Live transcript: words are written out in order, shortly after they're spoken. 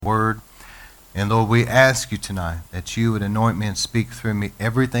word. And Lord, we ask you tonight that you would anoint me and speak through me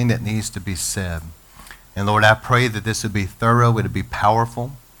everything that needs to be said. And Lord, I pray that this would be thorough, it would be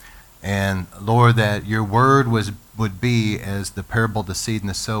powerful. And Lord, that your word would be as the parable of the seed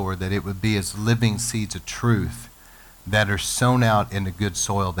and the sower, that it would be as living seeds of truth that are sown out into good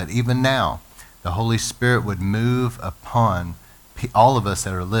soil, that even now the Holy Spirit would move upon all of us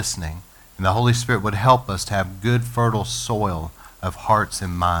that are listening. And the Holy Spirit would help us to have good, fertile soil of hearts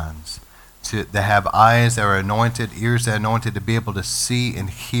and minds, to have eyes that are anointed, ears that are anointed, to be able to see and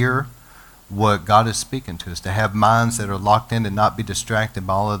hear what God is speaking to us, to have minds that are locked in and not be distracted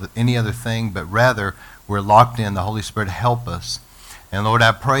by any other thing, but rather we're locked in. The Holy Spirit help us. And Lord,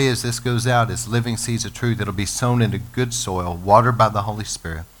 I pray as this goes out, as living seeds of truth, it'll be sown into good soil, watered by the Holy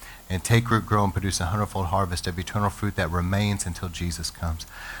Spirit, and take root, grow, and produce a hundredfold harvest of eternal fruit that remains until Jesus comes.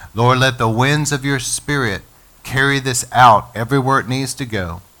 Lord, let the winds of your Spirit carry this out everywhere it needs to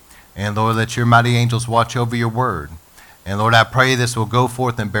go. And Lord, let your mighty angels watch over your word. And Lord, I pray this will go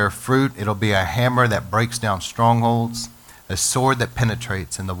forth and bear fruit. It'll be a hammer that breaks down strongholds, a sword that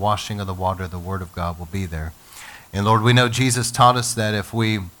penetrates, and the washing of the water of the word of God will be there. And Lord, we know Jesus taught us that as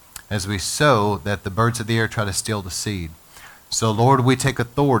we sow, that the birds of the air try to steal the seed. So Lord, we take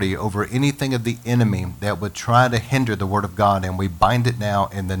authority over anything of the enemy that would try to hinder the word of God, and we bind it now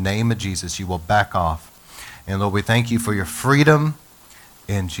in the name of Jesus. You will back off. And Lord, we thank you for your freedom.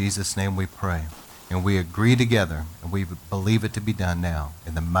 In Jesus' name we pray. And we agree together, and we believe it to be done now.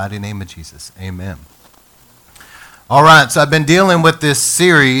 In the mighty name of Jesus, amen. All right, so I've been dealing with this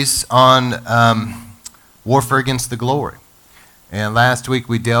series on warfare against the glory. And last week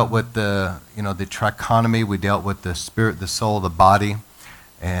we dealt with the trichotomy. We dealt with the spirit, the soul, the body.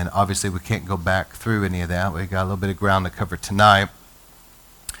 And obviously we can't go back through any of that. We got a little bit of ground to cover tonight.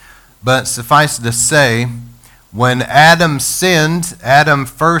 But suffice it to say, when Adam sinned, Adam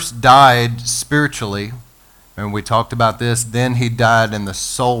first died spiritually, and we talked about this. Then he died in the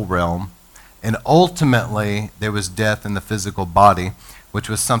soul realm, and ultimately there was death in the physical body, which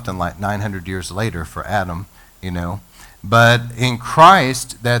was something like 900 years later for Adam, But in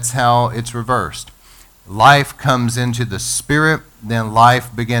Christ, that's how it's reversed. Life comes into the spirit, then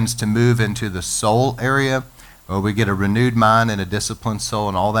life begins to move into the soul area, where we get a renewed mind and a disciplined soul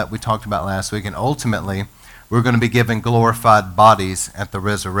and all that we talked about last week, and ultimately we're going to be given glorified bodies at the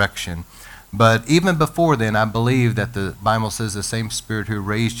resurrection. But even before then, I believe that the Bible says the same Spirit who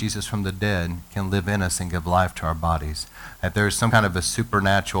raised Jesus from the dead can live in us and give life to our bodies. That there's some kind of a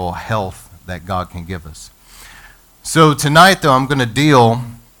supernatural health that God can give us. So tonight, though, I'm going to deal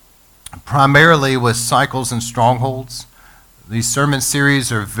primarily with cycles and strongholds. These sermon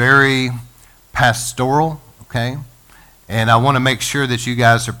series are very pastoral, okay? And I want to make sure that you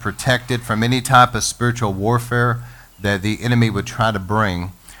guys are protected from any type of spiritual warfare that the enemy would try to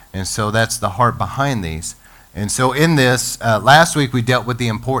bring. And so that's the heart behind these. And so in this, last week we dealt with the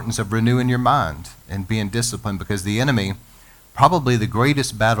importance of renewing your mind and being disciplined, because the enemy, probably the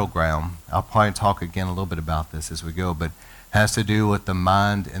greatest battleground, I'll probably talk again a little bit about this as we go, but has to do with the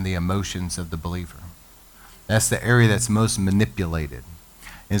mind and the emotions of the believer. That's the area that's most manipulated.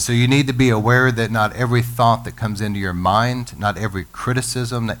 And so you need to be aware that not every thought that comes into your mind, not every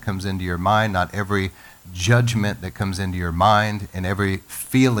criticism that comes into your mind, not every judgment that comes into your mind, and every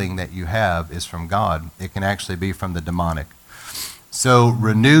feeling that you have is from God. It can actually be from the demonic. So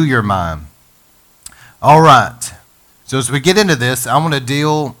renew your mind. All right. So as we get into this, I want to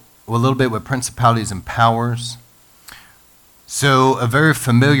deal a little bit with principalities and powers. So a very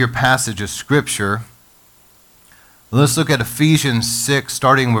familiar passage of Scripture. Let's look at Ephesians 6,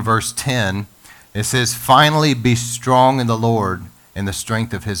 starting with verse 10. It says, "Finally be strong in the Lord and the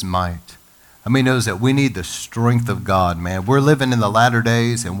strength of his might." How many knows that we need the strength of God, man? We're living in the latter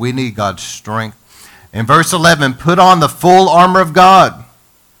days, and we need God's strength. In verse 11, "Put on the full armor of God,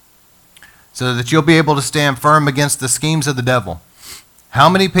 so that you'll be able to stand firm against the schemes of the devil." How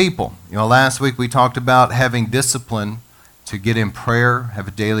many people, last week we talked about having discipline to get in prayer, have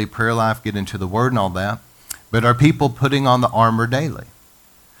a daily prayer life, get into the Word and all that. But are people putting on the armor daily?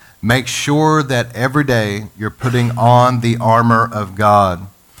 Make sure that every day you're putting on the armor of God.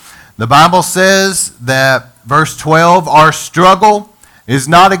 The Bible says that, verse 12, "Our struggle is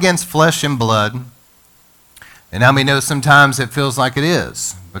not against flesh and blood." And how many know sometimes it feels like it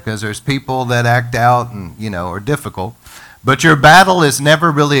is, because there's people that act out and, are difficult. But your battle is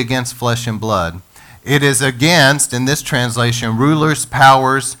never really against flesh and blood. It is against, in this translation, rulers,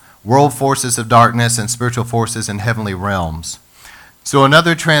 powers, world forces of darkness, and spiritual forces in heavenly realms. So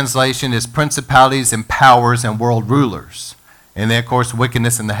another translation is principalities and powers and world rulers. And then, of course,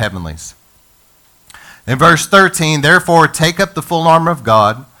 wickedness in the heavenlies. In verse 13, "Therefore take up the full armor of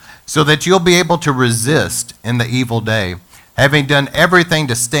God, so that you'll be able to resist in the evil day. Having done everything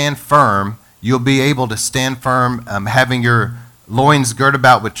to stand firm, you'll be able to stand firm, having your loins girt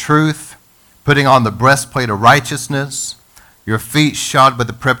about with truth, putting on the breastplate of righteousness, your feet shod with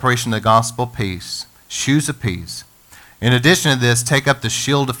the preparation of the gospel of peace, shoes of peace. In addition to this, take up the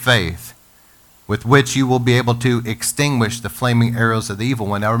shield of faith, with which you will be able to extinguish the flaming arrows of the evil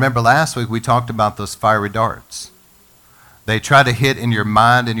one. Now remember, last week we talked about those fiery darts. They try to hit in your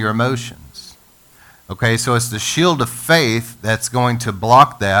mind and your emotions. Okay, so it's the shield of faith that's going to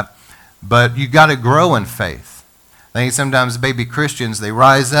block that, but you got to grow in faith. I think sometimes baby Christians, they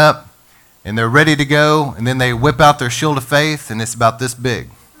rise up and they're ready to go, and then they whip out their shield of faith, and it's about this big.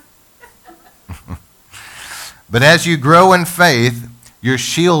 But as you grow in faith, your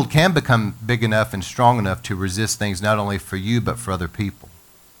shield can become big enough and strong enough to resist things not only for you, but for other people.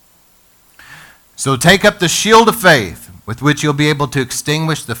 So take up the shield of faith, with which you'll be able to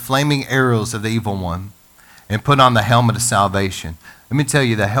extinguish the flaming arrows of the evil one, and put on the helmet of salvation. Let me tell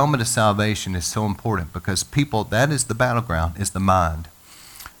you, the helmet of salvation is so important, because people, that is the battleground, is the mind.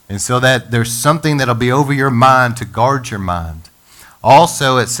 And so that there's something that'll be over your mind to guard your mind.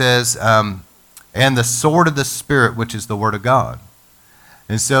 Also, it says, and the sword of the Spirit, which is the Word of God.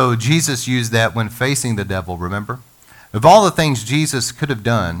 And so Jesus used that when facing the devil, remember? Of all the things Jesus could have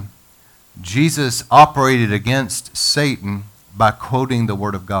done, Jesus operated against Satan by quoting the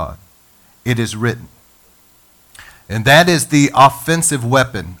Word of God. It is written. And that is the offensive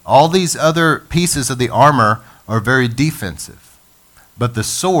weapon. All these other pieces of the armor are very defensive. But the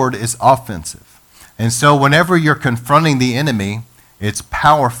sword is offensive. And so whenever you're confronting the enemy, it's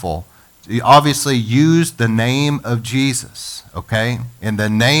powerful. You obviously use the name of Jesus, okay? In the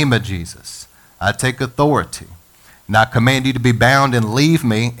name of Jesus, I take authority. And I command you to be bound and leave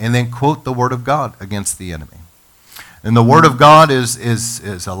me, and then quote the Word of God against the enemy. And the Word of God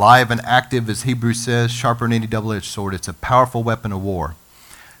is alive and active, as Hebrews says, sharper than any double-edged sword. It's a powerful weapon of war.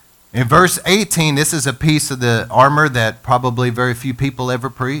 In verse 18, this is a piece of the armor that probably very few people ever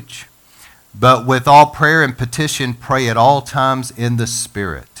preach. But with all prayer and petition, pray at all times in the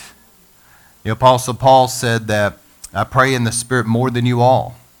Spirit. The Apostle Paul said that, I pray in the Spirit more than you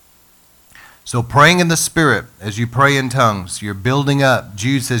all. So praying in the Spirit, as you pray in tongues, you're building up.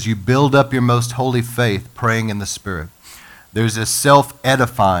 Jude says you build up your most holy faith praying in the Spirit. There's a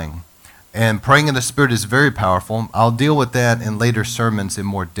self-edifying. And praying in the Spirit is very powerful. I'll deal with that in later sermons in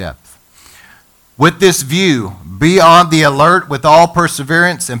more depth. With this view, be on the alert with all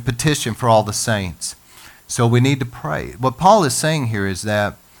perseverance and petition for all the saints. So we need to pray. What Paul is saying here is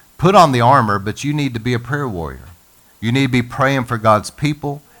that put on the armor, but you need to be a prayer warrior. You need to be praying for God's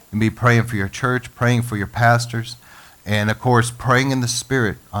people, and be praying for your church, praying for your pastors, and of course, praying in the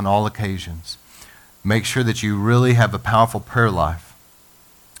Spirit on all occasions. Make sure that you really have a powerful prayer life.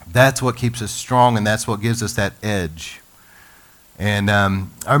 That's what keeps us strong, and that's what gives us that edge. And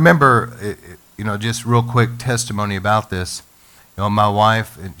I remember, just real quick testimony about this. My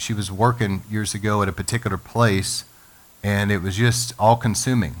wife, she was working years ago at a particular place, and it was just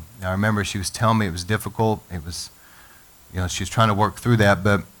all-consuming. I remember she was telling me it was difficult. It was, she was trying to work through that.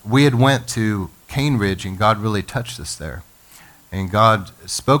 But we had went to Cane Ridge, and God really touched us there. And God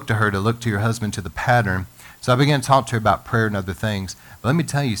spoke to her to look to your husband to the pattern. So I began to talk to her about prayer and other things. But let me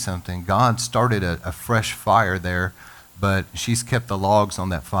tell you something. God started a fresh fire there, but she's kept the logs on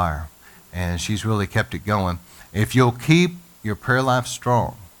that fire. And she's really kept it going. If you'll keep your prayer life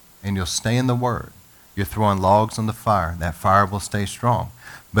strong and you'll stay in the Word, you're throwing logs on the fire. That fire will stay strong.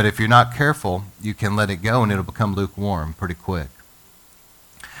 But if you're not careful, you can let it go and it'll become lukewarm pretty quick.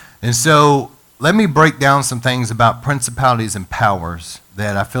 And so let me break down some things about principalities and powers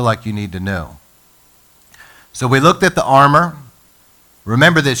that I feel like you need to know. So we looked at the armor.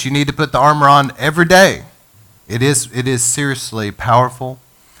 Remember this, you need to put the armor on every day. It is seriously powerful,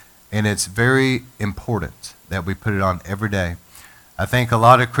 and it's very important that we put it on every day. I think a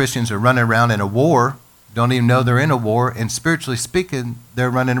lot of Christians are running around in a war, don't even know they're in a war, and spiritually speaking, they're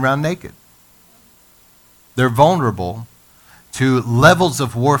running around naked. They're vulnerable to levels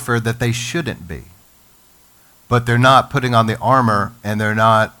of warfare that they shouldn't be. But they're not putting on the armor, and they're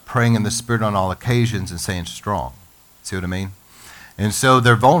not praying in the Spirit on all occasions and staying strong. See what I mean? And so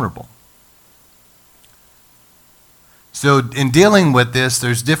they're vulnerable. So in dealing with this,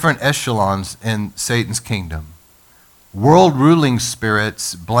 there's different echelons in Satan's kingdom. World ruling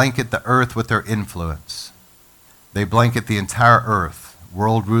spirits blanket the earth with their influence. They blanket the entire earth,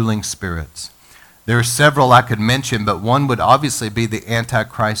 world ruling spirits. There are several I could mention, but one would obviously be the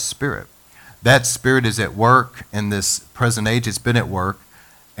Antichrist spirit. That spirit is at work in this present age. It's been at work,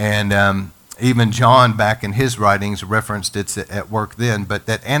 and Even John, back in his writings, referenced it's at work then, but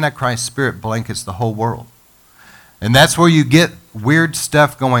that Antichrist spirit blankets the whole world. And that's where you get weird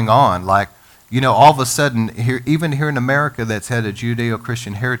stuff going on. Like, all of a sudden, even here in America that's had a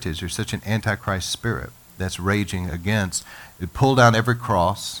Judeo-Christian heritage, there's such an Antichrist spirit that's raging against. It pulled down every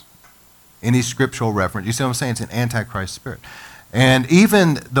cross, any scriptural reference. You see what I'm saying? It's an Antichrist spirit. And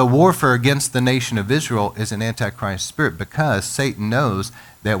even the warfare against the nation of Israel is an Antichrist spirit because Satan knows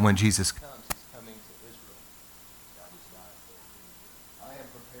that when Jesus comes, he's coming to Israel. God is not. I am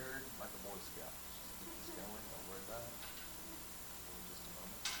prepared like a Boy Scout. Just keep this going. Don't worry about it. In just a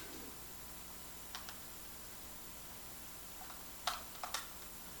moment.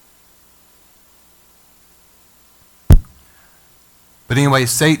 But anyway,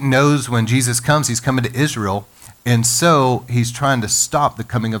 Satan knows when Jesus comes, he's coming to Israel. And so he's trying to stop the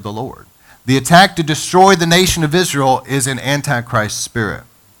coming of the Lord. The attack to destroy the nation of Israel is an Antichrist spirit.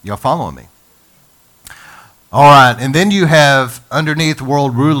 Y'all following me? All right, and then you have, underneath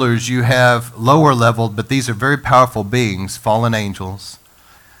world rulers, you have lower level, but these are very powerful beings, fallen angels,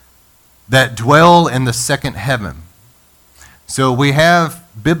 that dwell in the second heaven. So we have,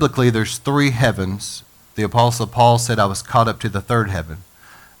 biblically, there's 3 heavens. The Apostle Paul said, I was caught up to the 3rd heaven.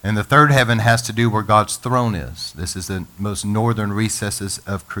 And the 3rd heaven has to do where God's throne is. This is the most northern recesses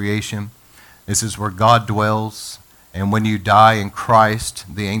of creation. This is where God dwells. And when you die in Christ,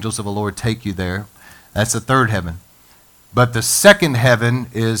 the angels of the Lord take you there. That's the 3rd heaven. But the 2nd heaven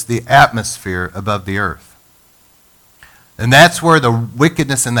is the atmosphere above the earth. And that's where the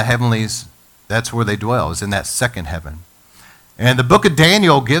wickedness in the heavenlies, that's where they dwell, is in that 2nd heaven. And the book of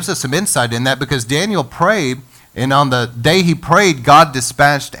Daniel gives us some insight in that because Daniel prayed. And on the day he prayed, God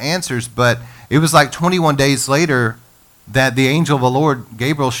dispatched answers, but it was like 21 days later that the angel of the Lord,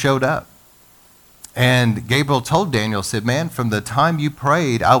 Gabriel, showed up. And Gabriel told Daniel, said, man, from the time you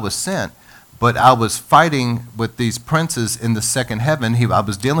prayed, I was sent, but I was fighting with these princes in the 2nd heaven. I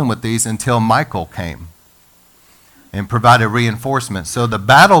was dealing with these until Michael came and provided reinforcement. So the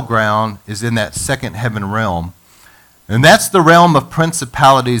battleground is in that 2nd heaven realm. And that's the realm of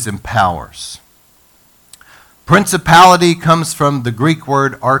principalities and powers. Principality comes from the Greek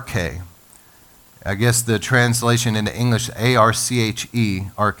word arche. I guess the translation into English, A-R-C-H-E,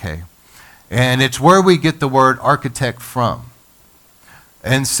 arche. And it's where we get the word architect from.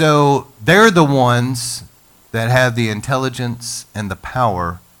 And so they're the ones that have the intelligence and the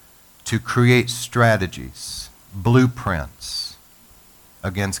power to create strategies, blueprints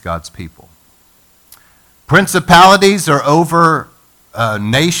against God's people. Principalities are over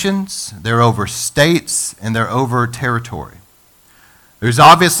nations, they're over states, and they're over territory. There's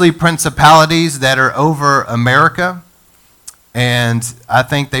obviously principalities that are over America, and I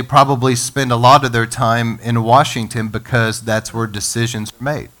think they probably spend a lot of their time in Washington because that's where decisions are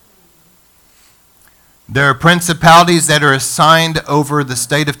made. There are principalities that are assigned over the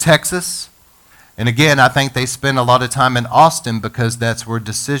state of Texas, and again, I think they spend a lot of time in Austin because that's where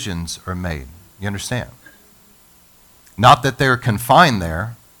decisions are made. You understand? Not that they're confined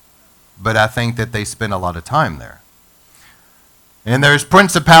there, but I think that they spend a lot of time there. And there's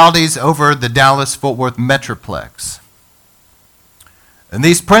principalities over the Dallas-Fort Worth Metroplex. And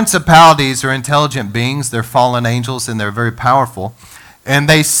these principalities are intelligent beings. They're fallen angels, and they're very powerful. And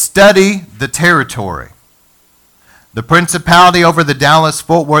they study the territory. The principality over the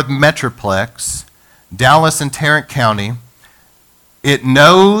Dallas-Fort Worth Metroplex, Dallas and Tarrant County, it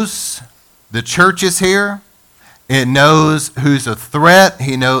knows the churches here. It knows who's a threat.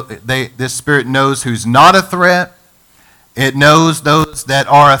 This spirit knows who's not a threat. It knows those that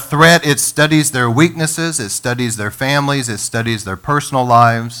are a threat. It studies their weaknesses. It studies their families. It studies their personal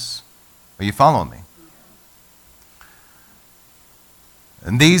lives. Are you following me?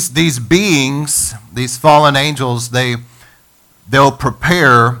 And these beings, these fallen angels, they'll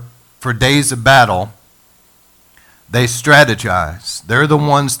prepare for days of battle. They strategize. They're the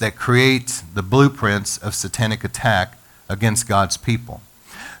ones that create the blueprints of satanic attack against God's people.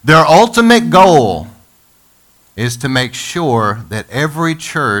 Their ultimate goal is to make sure that every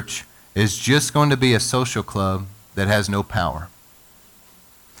church is just going to be a social club that has no power.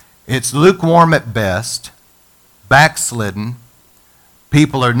 It's lukewarm at best, backslidden.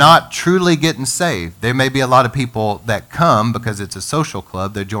 People are not truly getting saved. There may be a lot of people that come because it's a social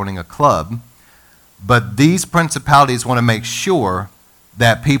club, they're joining a club. But these principalities want to make sure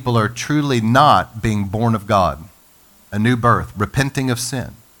that people are truly not being born of God, a new birth, repenting of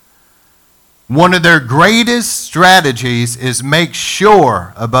sin. One of their greatest strategies is make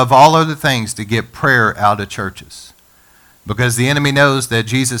sure, above all other things, to get prayer out of churches. Because the enemy knows that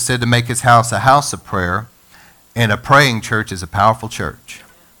Jesus said to make his house a house of prayer, and a praying church is a powerful church.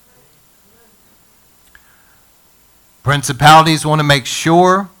 Principalities want to make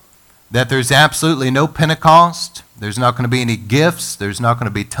sure that there's absolutely no Pentecost. There's not going to be any gifts. There's not going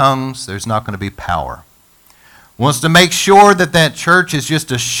to be tongues. There's not going to be power. Wants to make sure that that church is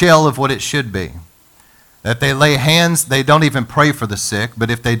just a shell of what it should be. That they lay hands, they don't even pray for the sick,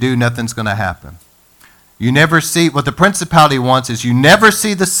 but if they do, nothing's going to happen. You never see, what the principality wants is you never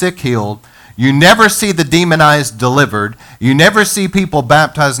see the sick healed. You never see the demonized delivered. You never see people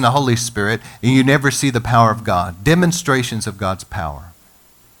baptized in the Holy Spirit. And you never see the power of God. Demonstrations of God's power.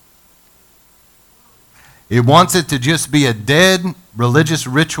 It wants it to just be a dead religious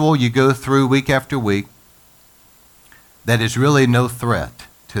ritual you go through week after week that is really no threat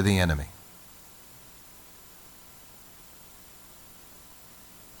to the enemy.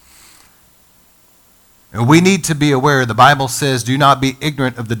 And we need to be aware, the Bible says, do not be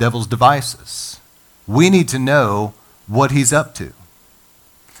ignorant of the devil's devices. We need to know what he's up to.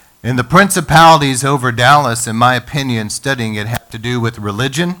 And the principalities over Dallas, in my opinion, studying it, have to do with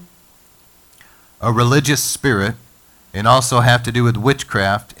religion, a religious spirit, and also have to do with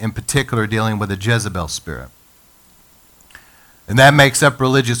witchcraft, in particular dealing with a Jezebel spirit. And that makes up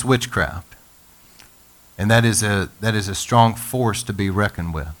religious witchcraft. And that is a strong force to be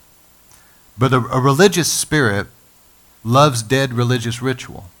reckoned with. But a religious spirit loves dead religious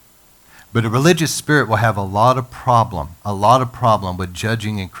ritual. But a religious spirit will have a lot of problem with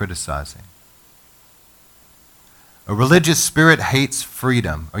judging and criticizing. A religious spirit hates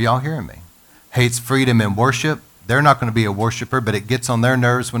freedom. Are y'all hearing me? Hates freedom in worship. They're not going to be a worshiper, but it gets on their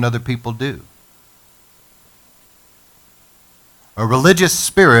nerves when other people do. A religious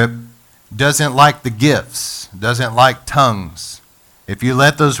spirit doesn't like the gifts, doesn't like tongues. If you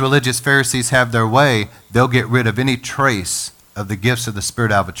let those religious Pharisees have their way, they'll get rid of any trace of the gifts of the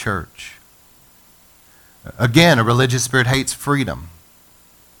Spirit out of a church. Again, a religious spirit hates freedom.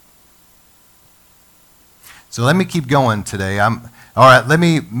 So let me keep going today. All right, let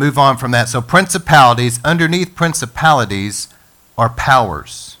me move on from that. So principalities, underneath principalities are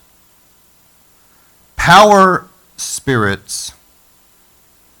powers. Power spirits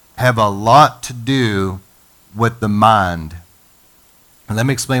have a lot to do with the mind. And let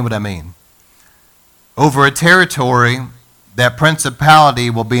me explain what I mean. Over a territory, that principality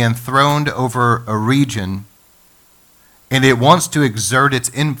will be enthroned over a region, and it wants to exert its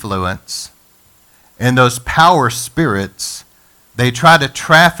influence. And those power spirits, they try to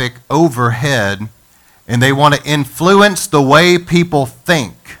traffic overhead, and they want to influence the way people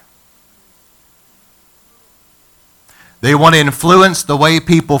think. They want to influence the way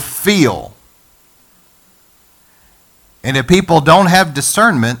people feel. And if people don't have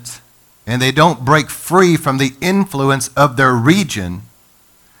discernment and they don't break free from the influence of their region,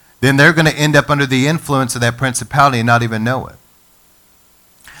 then they're going to end up under the influence of that principality and not even know it.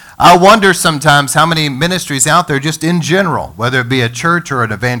 I wonder sometimes how many ministries out there just in general, whether it be a church or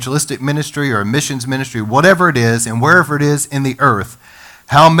an evangelistic ministry or a missions ministry, whatever it is and wherever it is in the earth,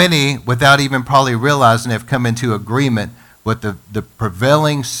 how many, without even probably realizing, have come into agreement with the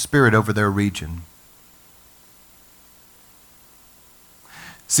prevailing spirit over their region.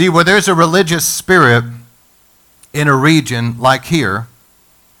 See, where there's a religious spirit in a region like here,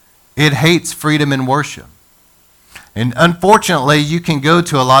 it hates freedom in worship. And unfortunately, you can go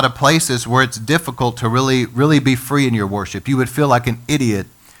to a lot of places where it's difficult to really be free in your worship. You would feel like an idiot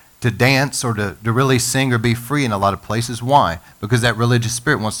to dance or to really sing or be free in a lot of places. Why? Because that religious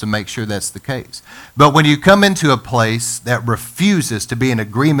spirit wants to make sure that's the case. But when you come into a place that refuses to be in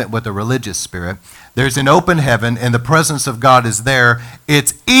agreement with the religious spirit, there's an open heaven and the presence of God is there.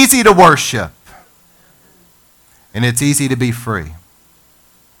 It's easy to worship. And it's easy to be free.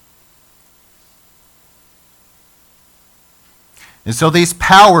 And so these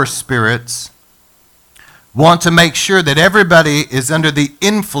power spirits want to make sure that everybody is under the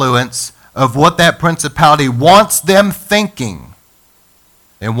influence of what that principality wants them thinking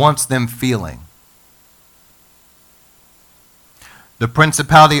and wants them feeling. The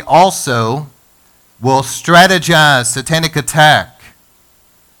principality also will strategize satanic attack.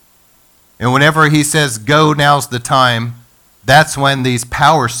 And whenever he says, go, now's the time, that's when these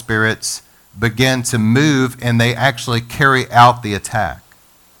power spirits begin to move and they actually carry out the attack.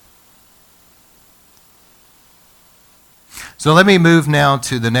 So let me move now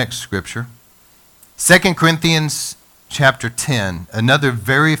to the next scripture. 2 Corinthians chapter 10, another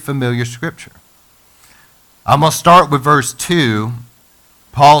very familiar scripture. I'm going to start with verse 2.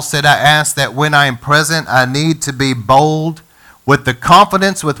 Paul said, I ask that when I am present, I need to be bold with the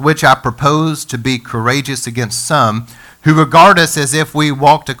confidence with which I propose to be courageous against some who regard us as if we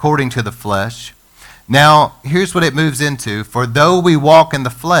walked according to the flesh. Now, here's what it moves into. For though we walk in the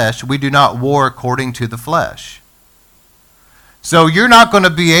flesh, we do not war according to the flesh. So you're not going to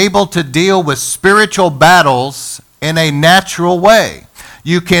be able to deal with spiritual battles in a natural way.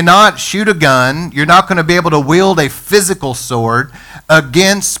 You cannot shoot a gun. You're not going to be able to wield a physical sword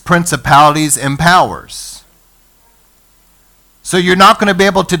against principalities and powers. So you're not going to be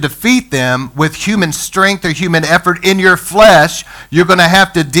able to defeat them with human strength or human effort in your flesh. You're going to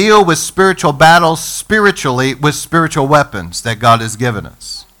have to deal with spiritual battles spiritually with spiritual weapons that God has given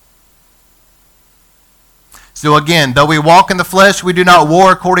us. So again, though we walk in the flesh, we do not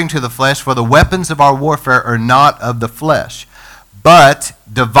war according to the flesh, for the weapons of our warfare are not of the flesh, but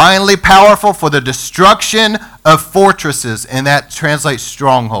divinely powerful for the destruction of fortresses, and that translates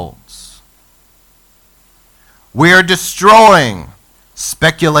strongholds. We are destroying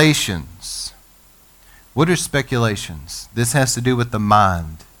speculations. What are speculations? This has to do with the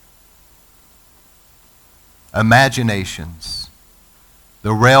mind. Imaginations.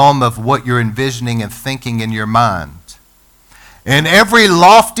 The realm of what you're envisioning and thinking in your mind. And every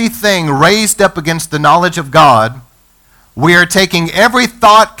lofty thing raised up against the knowledge of God, we are taking every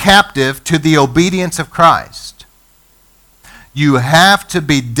thought captive to the obedience of Christ. You have to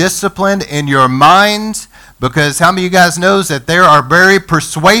be disciplined in your mind, because how many of you guys knows that there are very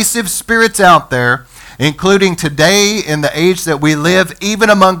persuasive spirits out there, including today in the age that we live, even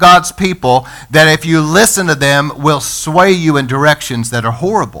among God's people, that if you listen to them will sway you in directions that are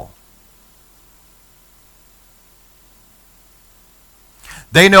horrible.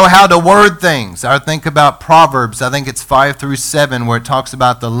 They know how to word things. I think about Proverbs, I think it's 5-7, where it talks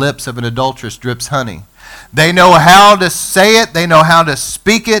about the lips of an adulteress drips honey. They know how to say it, they know how to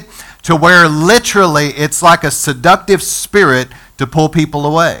speak it, to where literally it's like a seductive spirit to pull people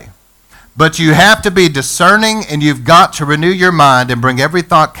away. But you have to be discerning, and you've got to renew your mind and bring every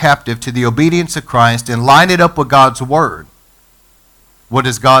thought captive to the obedience of Christ and line it up with God's word. What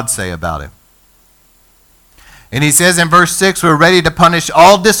does God say about it? And he says in verse 6, we're ready to punish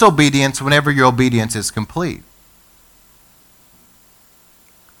all disobedience whenever your obedience is complete.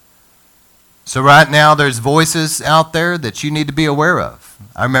 So right now there's voices out there that you need to be aware of.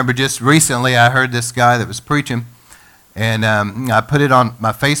 I remember just recently I heard this guy that was preaching, and I put it on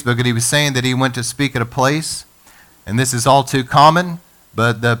my Facebook, and he was saying that he went to speak at a place, and this is all too common,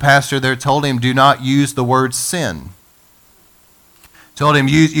 but the pastor there told him, do not use the word sin. Told him,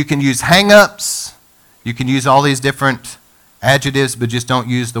 you can use hang-ups, you can use all these different adjectives, but just don't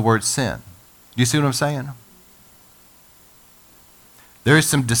use the word sin. Do you see what I'm saying? There are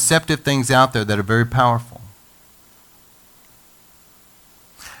some deceptive things out there that are very powerful.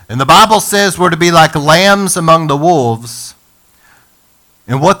 And the Bible says we're to be like lambs among the wolves.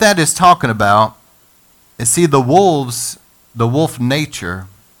 And what that is talking about is, see, the wolves, the wolf nature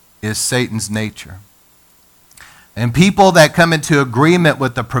is Satan's nature. And people that come into agreement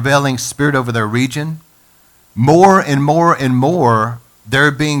with the prevailing spirit over their region, more and more and more,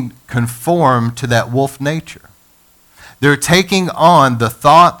 they're being conformed to that wolf nature. They're taking on the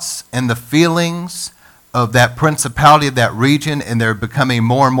thoughts and the feelings of that principality of that region, and they're becoming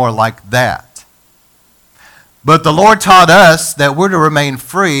more and more like that. But the Lord taught us that we're to remain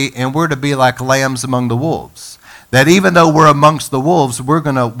free, and we're to be like lambs among the wolves. That even though we're amongst the wolves, we're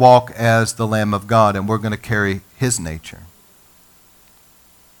going to walk as the Lamb of God, and we're going to carry his nature.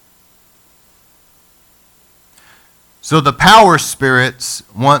 So the power spirits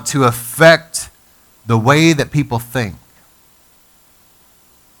want to affect the way that people think.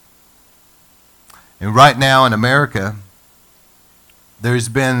 And right now in America, there's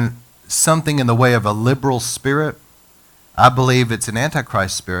been something in the way of a liberal spirit. I believe it's an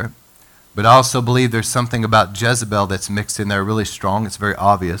antichrist spirit, but I also believe there's something about Jezebel that's mixed in there really strong. It's very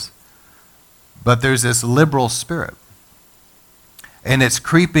obvious. But there's this liberal spirit. And it's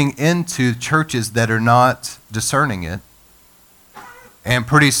creeping into churches that are not discerning it. And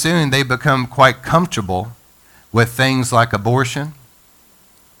pretty soon they become quite comfortable with things like abortion,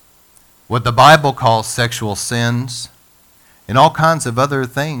 what the Bible calls sexual sins, and all kinds of other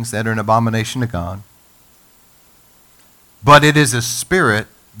things that are an abomination to God. But it is a spirit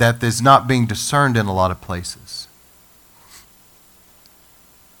that is not being discerned in a lot of places.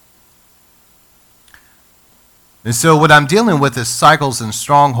 And so what I'm dealing with is cycles and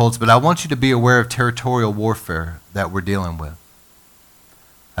strongholds, but I want you to be aware of territorial warfare that we're dealing with.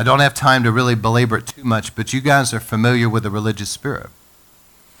 I don't have time to really belabor it too much, but you guys are familiar with the religious spirit.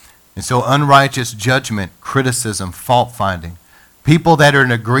 And so unrighteous judgment, criticism, fault-finding. People that are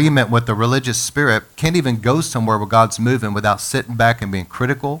in agreement with the religious spirit can't even go somewhere where God's moving without sitting back and being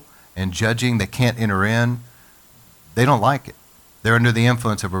critical and judging. They can't enter in. They don't like it. They're under the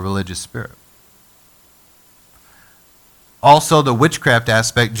influence of a religious spirit. Also, the witchcraft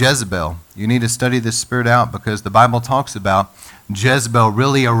aspect, Jezebel. You need to study this spirit out because the Bible talks about Jezebel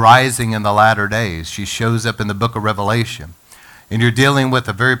really arising in the latter days. She shows up in the book of Revelation. And you're dealing with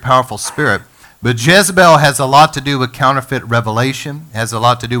a very powerful spirit. But Jezebel has a lot to do with counterfeit revelation, has a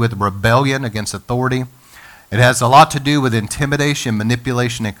lot to do with rebellion against authority. It has a lot to do with intimidation,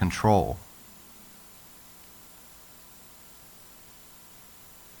 manipulation, and control.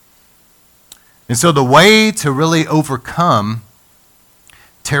 And so the way to really overcome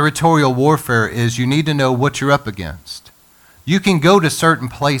territorial warfare is you need to know what you're up against. You can go to certain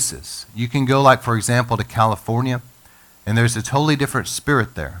places. You can go, like, for example, to California, and there's a totally different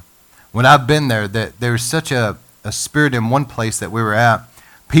spirit there. When I've been there, there's such a spirit in one place that we were at.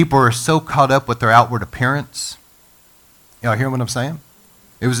 People are so caught up with their outward appearance. Y'all hear what I'm saying?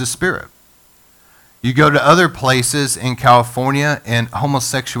 It was a spirit. You go to other places in California, and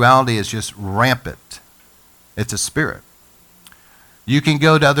homosexuality is just rampant. It's a spirit. You can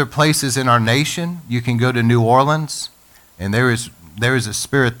go to other places in our nation. You can go to New Orleans, and there is a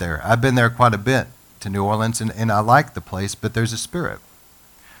spirit there. I've been there quite a bit to New Orleans, and I like the place, but there's a spirit.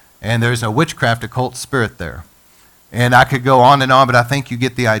 And there's a witchcraft occult spirit there. And I could go on and on, but I think you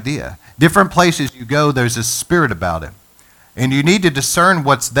get the idea. Different places you go, there's a spirit about it. And you need to discern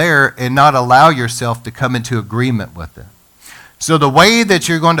what's there and not allow yourself to come into agreement with it. So the way that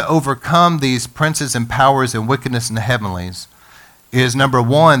you're going to overcome these princes and powers and wickedness in the heavenlies is, number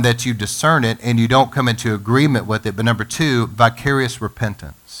one, that you discern it and you don't come into agreement with it. But number two, vicarious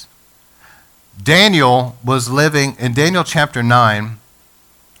repentance. Daniel was living, in Daniel chapter 9,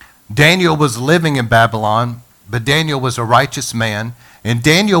 Daniel was living in Babylon, but Daniel was a righteous man. And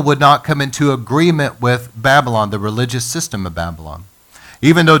Daniel would not come into agreement with Babylon, the religious system of Babylon.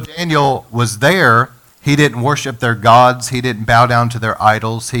 Even though Daniel was there, he didn't worship their gods. He didn't bow down to their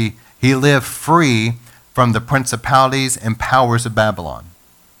idols. He lived free from the principalities and powers of Babylon.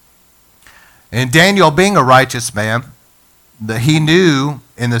 And Daniel, being a righteous man, he knew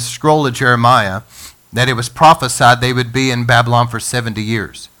in the scroll of Jeremiah that it was prophesied they would be in Babylon for 70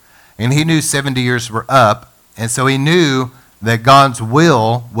 years. And he knew 70 years were up, and so he knew that God's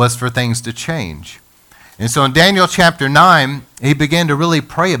will was for things to change. And so in Daniel chapter 9, he began to really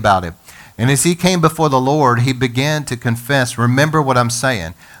pray about it. And as he came before the Lord, he began to confess, remember what I'm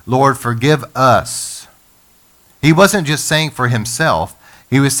saying, Lord, forgive us. He wasn't just saying for himself.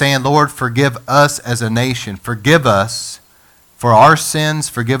 He was saying, Lord, forgive us as a nation. Forgive us for our sins.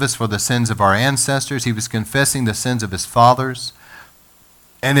 Forgive us for the sins of our ancestors. He was confessing the sins of his fathers.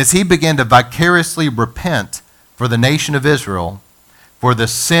 And as he began to vicariously repent for the nation of Israel, for the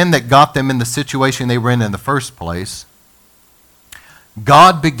sin that got them in the situation they were in the first place,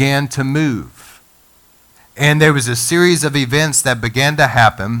 God began to move. And there was a series of events that began to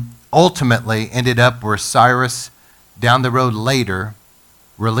happen, ultimately ended up where Cyrus, down the road later,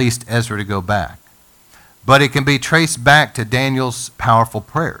 released Ezra to go back. But it can be traced back to Daniel's powerful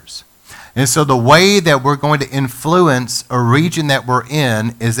prayers. And so the way that we're going to influence a region that we're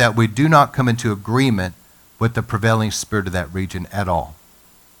in is that we do not come into agreement with the prevailing spirit of that region at all.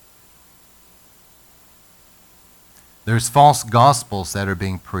 There's false gospels that are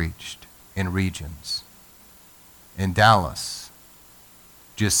being preached in regions. In Dallas,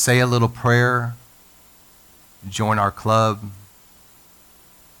 just say a little prayer, join our club.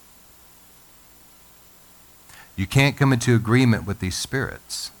 You can't come into agreement with these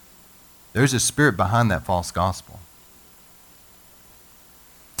spirits. There's a spirit behind that false gospel.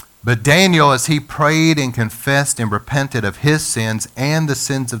 But Daniel, as he prayed and confessed and repented of his sins and the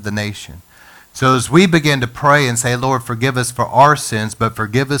sins of the nation. So as we begin to pray and say, Lord, forgive us for our sins, but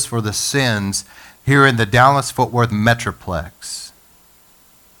forgive us for the sins here in the Dallas-Fort Worth Metroplex.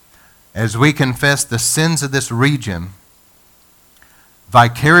 As we confess the sins of this region,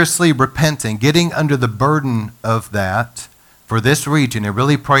 vicariously repenting, getting under the burden of that for this region and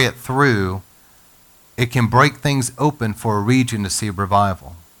really pray it through, it can break things open for a region to see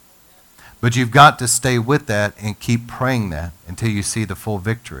revival. But you've got to stay with that and keep praying that until you see the full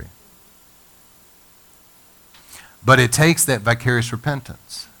victory. But it takes that vicarious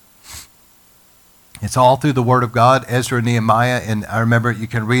repentance. It's all through the Word of God, Ezra, Nehemiah, and I remember you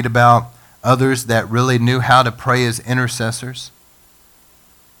can read about others that really knew how to pray as intercessors.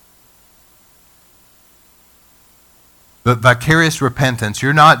 But vicarious repentance,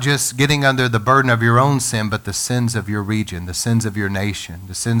 you're not just getting under the burden of your own sin, but the sins of your region, the sins of your nation,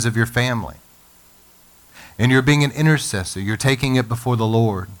 the sins of your family. And you're being an intercessor. You're taking it before the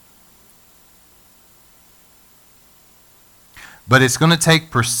Lord. But it's going to take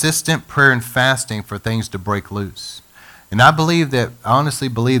persistent prayer and fasting for things to break loose. And I honestly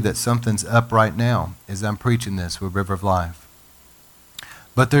believe that something's up right now as I'm preaching this with River of Life.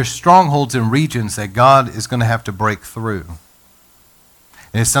 But there's strongholds in regions that God is going to have to break through.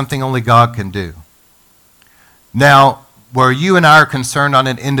 And it's something only God can do. Now, where you and I are concerned on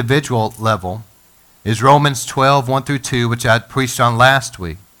an individual level is Romans 12, 1 through 2, which I preached on last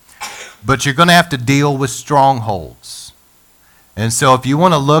week. But you're going to have to deal with strongholds. And so if you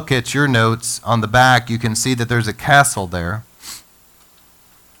want to look at your notes on the back, you can see that there's a castle there.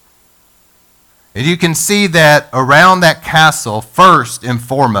 And you can see that around that castle, first and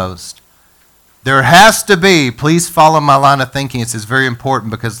foremost, there has to be, please follow my line of thinking, this is very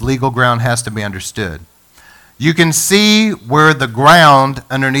important because legal ground has to be understood. You can see where the ground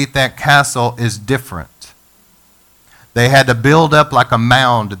underneath that castle is different. They had to build up like a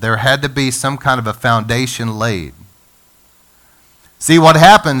mound. There had to be some kind of a foundation laid. See, what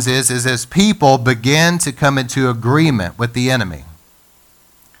happens is as people begin to come into agreement with the enemy,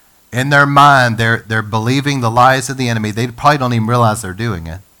 in their mind, they're believing the lies of the enemy. They probably don't even realize they're doing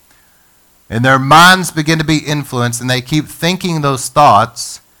it. And their minds begin to be influenced, and they keep thinking those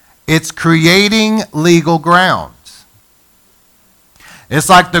thoughts. It's creating legal ground. It's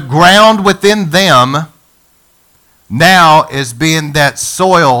like the ground within them now is being, that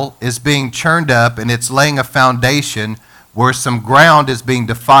soil is being churned up, and it's laying a foundation where some ground is being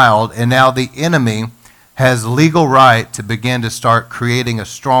defiled, and now the enemy has legal right to begin to start creating a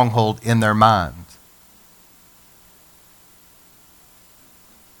stronghold in their mind.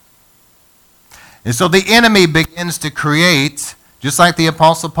 And so the enemy begins to create, just like the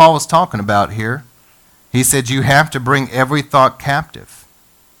Apostle Paul was talking about here. He said you have to bring every thought captive.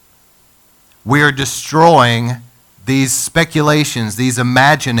 We are destroying these speculations, these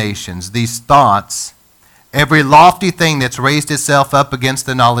imaginations, these thoughts, every lofty thing that's raised itself up against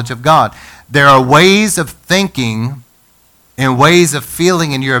the knowledge of God. There are ways of thinking and ways of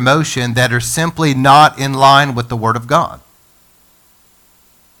feeling in your emotion that are simply not in line with the Word of God.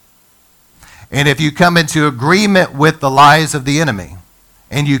 And if you come into agreement with the lies of the enemy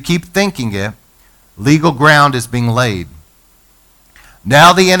and you keep thinking it, legal ground is being laid.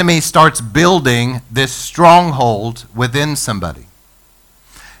 Now the enemy starts building this stronghold within somebody.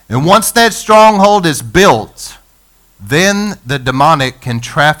 And once that stronghold is built, then the demonic can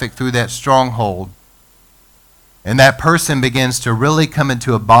traffic through that stronghold. And that person begins to really come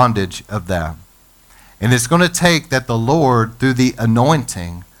into a bondage of that. And it's going to take that the Lord, through the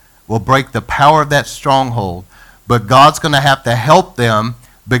anointing, will break the power of that stronghold. But God's going to have to help them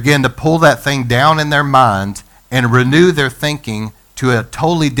begin to pull that thing down in their mind and renew their thinking to a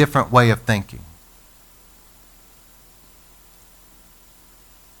totally different way of thinking.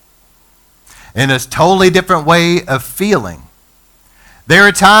 In a totally different way of feeling. There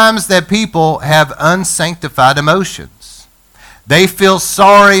are times that people have unsanctified emotions. They feel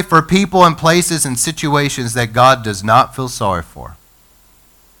sorry for people and places and situations that God does not feel sorry for.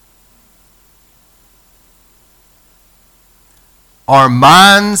 Our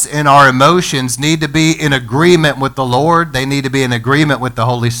minds and our emotions need to be in agreement with the Lord. They need to be in agreement with the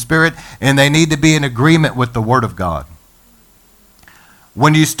Holy Spirit. And they need to be in agreement with the Word of God.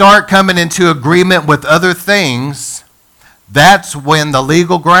 When you start coming into agreement with other things, that's when the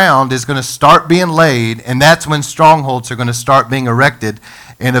legal ground is going to start being laid, and that's when strongholds are going to start being erected,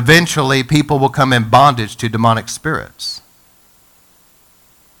 and eventually people will come in bondage to demonic spirits.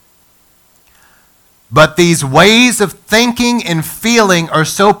 But these ways of thinking and feeling are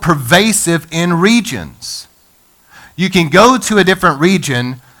so pervasive in regions. You can go to a different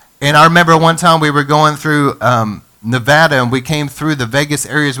region, and I remember one time we were going through Nevada, and we came through the Vegas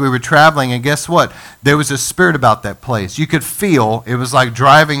areas we were traveling, and guess what? There was a spirit about that place. You could feel, it was like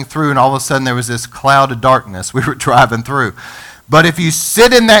driving through, and all of a sudden there was this cloud of darkness we were driving through. But if you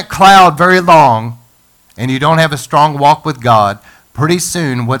sit in that cloud very long, and you don't have a strong walk with God, pretty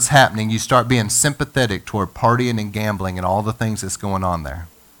soon what's happening, you start being sympathetic toward partying and gambling and all the things that's going on there.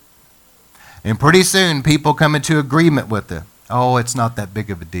 And pretty soon people come into agreement with it. Oh, it's not that big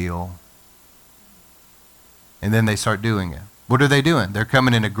of a deal. And then they start doing it. What are they doing? They're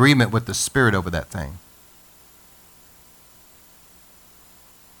coming in agreement with the Spirit over that thing.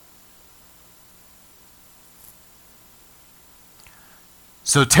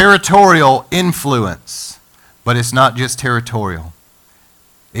 So territorial influence, but it's not just territorial.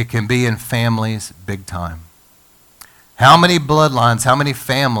 It can be in families big time. How many bloodlines, how many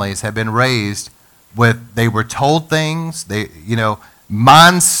families have been raised with, they were told things,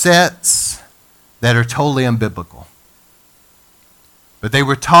 mindsets that are totally unbiblical. But they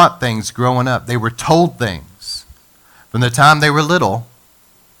were taught things growing up. They were told things from the time they were little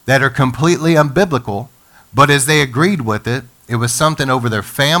that are completely unbiblical, But as they agreed with it, it was something over their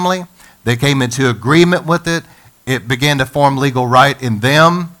family. They came into agreement with it. It began to form legal right in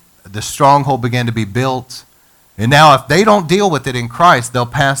them. The stronghold began to be built. And now if they don't deal with it in Christ, they'll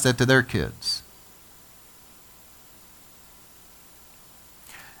pass that to their kids.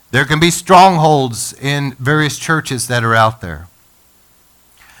 There can be strongholds in various churches that are out there.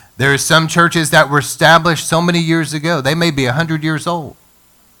 There are some churches that were established so many years ago. They may be 100 years old.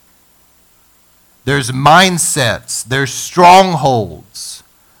 There's mindsets, there's strongholds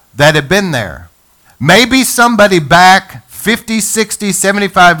that have been there. Maybe somebody back 50, 60,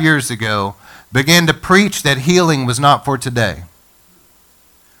 75 years ago began to preach that healing was not for today.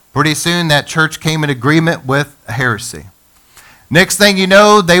 Pretty soon that church came in agreement with heresy. Next thing you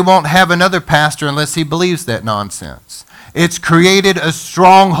know, they won't have another pastor unless he believes that nonsense. It's created a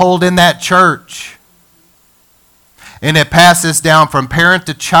stronghold in that church. And it passes down from parent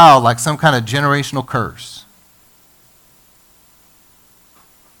to child like some kind of generational curse.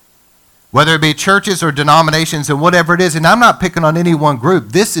 Whether it be churches or denominations and whatever it is, and I'm not picking on any one group,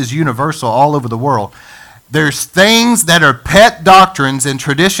 this is universal all over the world. There's things that are pet doctrines and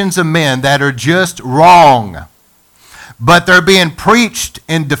traditions of men that are just wrong. But they're being preached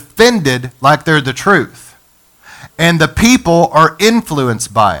and defended like they're the truth. And the people are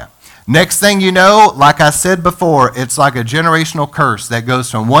influenced by it. Next thing you know, like I said before, it's like a generational curse that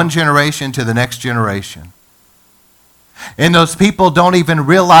goes from one generation to the next generation. And those people don't even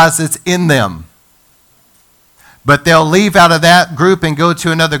realize it's in them. But they'll leave out of that group and go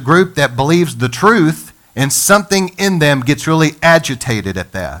to another group that believes the truth, and something in them gets really agitated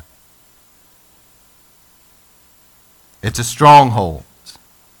at that. It's a stronghold.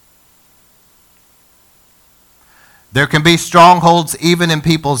 There can be strongholds even in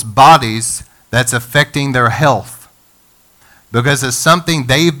people's bodies that's affecting their health because of something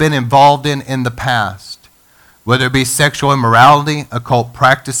they've been involved in the past, whether it be sexual immorality, occult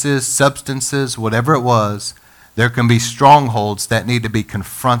practices, substances, whatever it was. There can be strongholds that need to be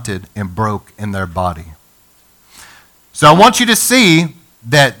confronted and broke in their body. So I want you to see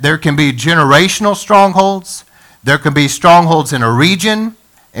that there can be generational strongholds. There can be strongholds in a region.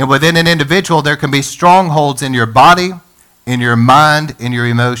 And within an individual, there can be strongholds in your body, in your mind, in your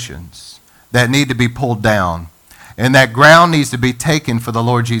emotions that need to be pulled down. And that ground needs to be taken for the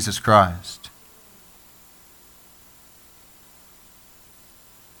Lord Jesus Christ.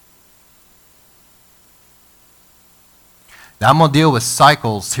 Now, I'm going to deal with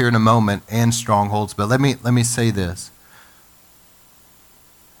cycles here in a moment and strongholds, but let me say this.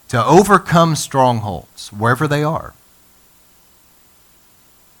 To overcome strongholds, wherever they are,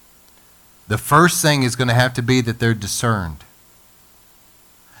 the first thing is going to have to be that they're discerned.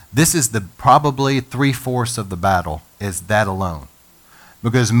 This is probably 3/4 of the battle, is that alone.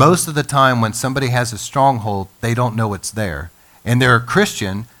 Because most of the time when somebody has a stronghold, they don't know it's there. And they're a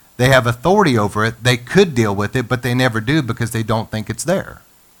Christian, they have authority over it, they could deal with it, but they never do because they don't think it's there.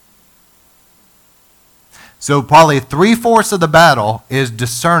 So probably 3/4 of the battle is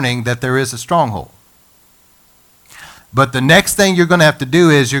discerning that there is a stronghold. But the next thing you're going to have to do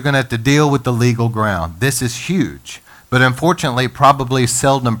is you're going to have to deal with the legal ground. This is huge, but unfortunately probably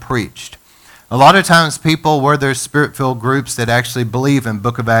seldom preached. A lot of times people, where there's spirit-filled groups that actually believe in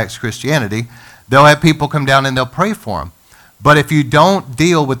Book of Acts Christianity, they'll have people come down and they'll pray for them. But if you don't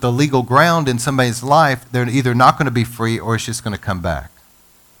deal with the legal ground in somebody's life, they're either not going to be free or it's just going to come back.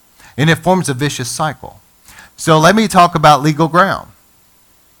 And it forms a vicious cycle. So let me talk about legal ground.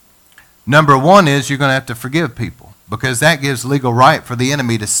 Number one is you're going to have to forgive people, because that gives legal right for the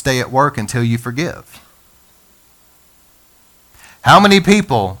enemy to stay at work until you forgive. How many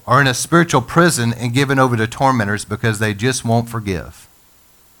people are in a spiritual prison and given over to tormentors because they just won't forgive?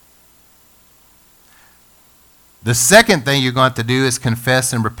 The second thing you're going to have to do is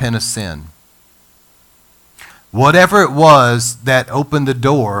confess and repent of sin. Whatever it was that opened the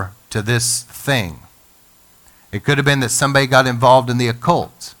door to this thing. It could have been that somebody got involved in the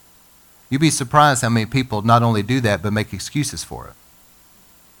occult. You'd be surprised how many people not only do that, but make excuses for it.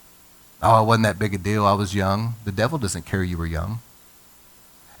 Oh, it wasn't that big a deal. I was young. The devil doesn't care you were young.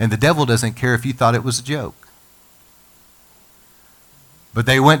 And the devil doesn't care if you thought it was a joke. But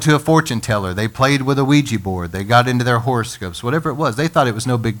they went to a fortune teller. They played with a Ouija board. They got into their horoscopes. Whatever it was, they thought it was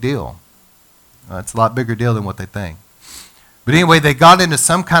no big deal. Well, it's a lot bigger deal than what they think. But anyway, they got into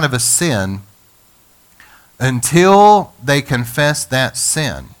some kind of a sin until they confessed that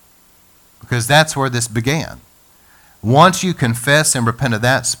sin. Because that's where this began. Once you confess and repent of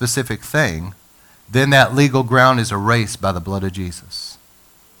that specific thing, then that legal ground is erased by the blood of Jesus.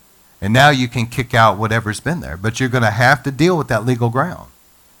 And now you can kick out whatever's been there. But you're going to have to deal with that legal ground.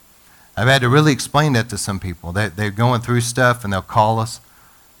 I've had to really explain that to some people. They're going through stuff and they'll call us.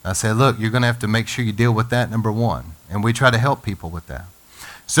 I say, look, you're going to have to make sure you deal with that, number one. And we try to help people with that.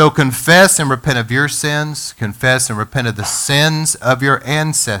 So confess and repent of your sins. Confess and repent of the sins of your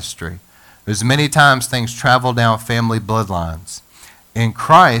ancestry. There's many times things travel down family bloodlines. In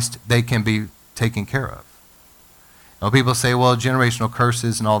Christ, they can be taken care of. Now, people say, well, generational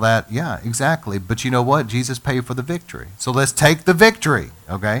curses and all that. Yeah, exactly. But you know what? Jesus paid for the victory. So let's take the victory,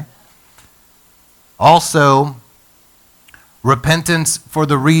 okay? Also, repentance for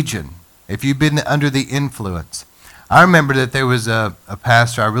the region. If you've been under the influence. I remember that there was a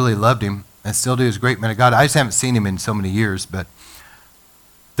pastor, I really loved him, and still do, he's a great man of God. I just haven't seen him in so many years, but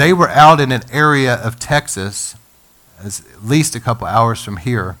they were out in an area of Texas, at least a couple hours from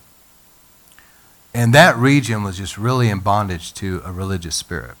here, and that region was just really in bondage to a religious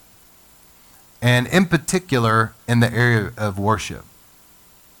spirit. And in particular, in the area of worship.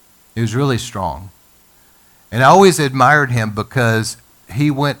 It was really strong. And I always admired him because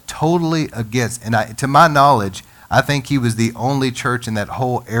he went totally against, and to my knowledge, I think he was the only church in that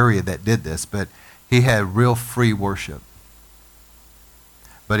whole area that did this, but he had real free worship.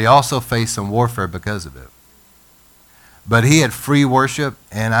 But he also faced some warfare because of it. But he had free worship,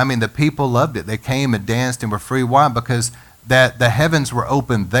 and I mean, the people loved it. They came and danced and were free. Why? Because the heavens were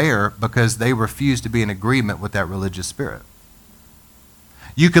open there because they refused to be in agreement with that religious spirit.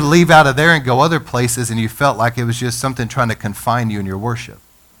 You could leave out of there and go other places, and you felt like it was just something trying to confine you in your worship.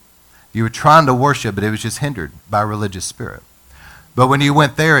 You were trying to worship, but it was just hindered by a religious spirit. But when you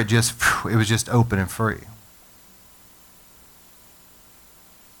went there, it was just open and free.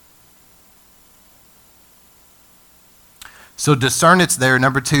 So discern it's there.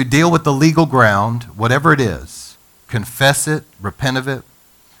 Number 2, deal with the legal ground, whatever it is. Confess it, repent of it.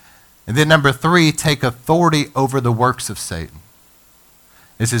 And then number 3, take authority over the works of Satan.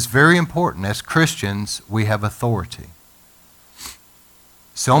 This is very important. As Christians, we have authority.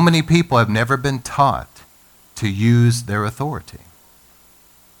 So many people have never been taught to use their authority.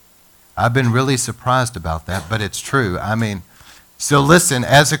 I've been really surprised about that, but it's true. I mean, so listen,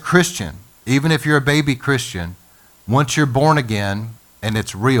 as a Christian, even if you're a baby Christian, once you're born again and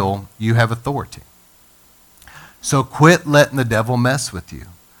it's real, you have authority. So quit letting the devil mess with you.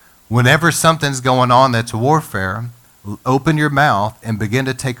 Whenever something's going on that's warfare, open your mouth and begin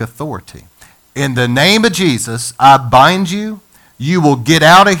to take authority. In the name of Jesus, I bind you. You will get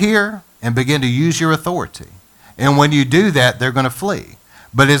out of here and begin to use your authority. And when you do that, they're going to flee.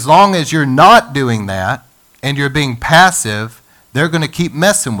 But as long as you're not doing that and you're being passive, they're going to keep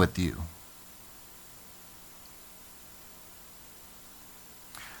messing with you.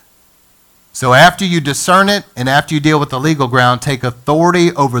 So after you discern it and after you deal with the legal ground, take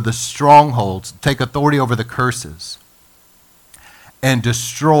authority over the strongholds, take authority over the curses, and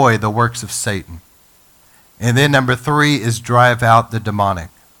destroy the works of Satan. And then number 3 is drive out the demonic.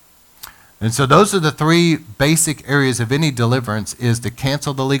 And so those are the 3 basic areas of any deliverance, is to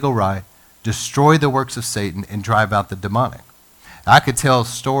cancel the legal right, destroy the works of Satan, and drive out the demonic. I could tell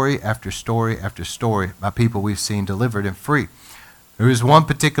story after story after story by people we've seen delivered and free. There was one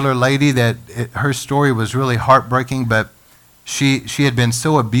particular lady that her story was really heartbreaking, but she had been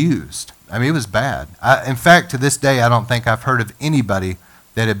so abused. I mean, it was bad. In fact, to this day, I don't think I've heard of anybody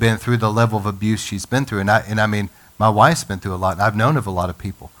that had been through the level of abuse she's been through. And I mean, my wife's been through a lot, and I've known of a lot of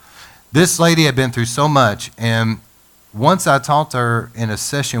people. This lady had been through so much, and once I talked to her in a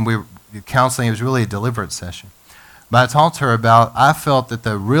session, we were counseling, it was really a deliverance session. But I talked to her about, I felt that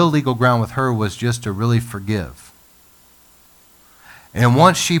the real legal ground with her was just to really forgive. And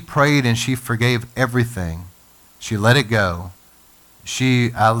once she prayed and she forgave everything, she let it go.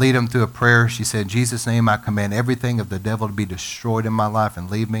 I lead them through a prayer. She said, in Jesus' name, I command everything of the devil to be destroyed in my life and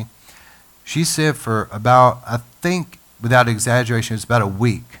leave me. She said for about, I think, without exaggeration, it was about a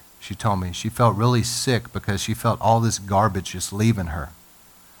week, she told me. She felt really sick because she felt all this garbage just leaving her.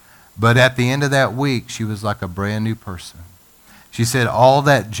 But at the end of that week, she was like a brand new person. She said all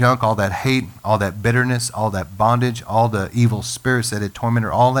that junk, all that hate, all that bitterness, all that bondage, all the evil spirits that had tormented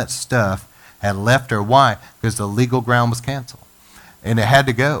her, all that stuff had left her. Why? Because the legal ground was canceled. And it had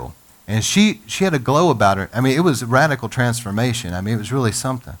to go. And she had a glow about her. I mean, it was a radical transformation. I mean, it was really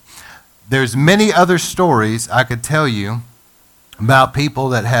something. There's many other stories I could tell you about people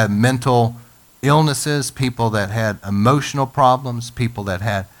that had mental illnesses, people that had emotional problems, people that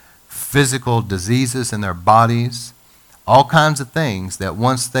had physical diseases in their bodies, all kinds of things that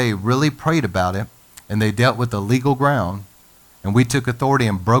once they really prayed about it and they dealt with the legal ground, and we took authority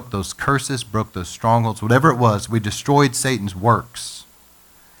and broke those curses, broke those strongholds, whatever it was. We destroyed Satan's works.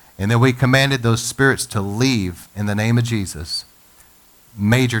 And then we commanded those spirits to leave in the name of Jesus.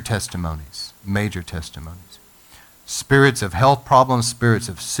 major testimonies, major testimonies. Spirits of health problems, spirits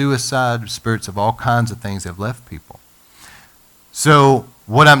of suicide, spirits of all kinds of things have left people. So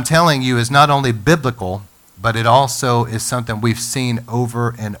what I'm telling you is not only biblical, but it also is something we've seen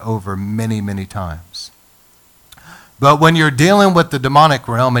over and over many, many times. But when you're dealing with the demonic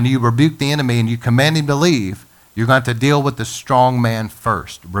realm and you rebuke the enemy and you command him to leave, you're going to have to deal with the strong man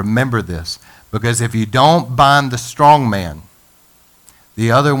first. Remember this, because if you don't bind the strong man,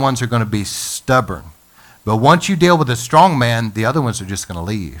 the other ones are going to be stubborn. But once you deal with the strong man, the other ones are just going to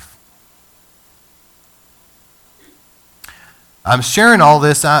leave. I'm sharing all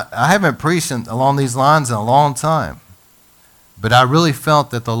this. I haven't preached along these lines in a long time. But I really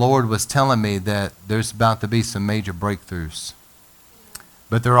felt that the Lord was telling me that there's about to be some major breakthroughs.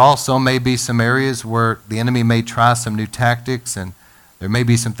 But there also may be some areas where the enemy may try some new tactics and there may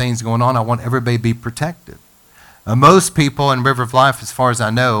be some things going on. I want everybody to be protected. Most people in River of Life, as far as I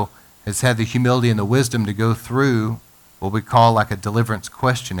know, has had the humility and the wisdom to go through what we call like a deliverance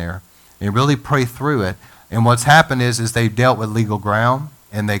questionnaire and really pray through it. And what's happened is they've dealt with legal ground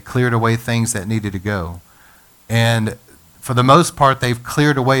and they cleared away things that needed to go. And for the most part, they've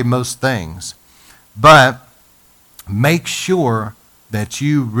cleared away most things. But make sure that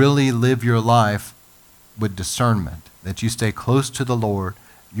you really live your life with discernment, that you stay close to the Lord,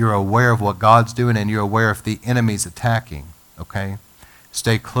 you're aware of what God's doing, and you're aware if the enemy's attacking, okay?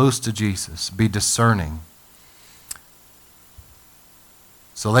 Stay close to Jesus. Be discerning.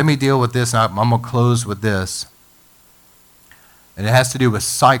 So let me deal with this. I'm going to close with this. And it has to do with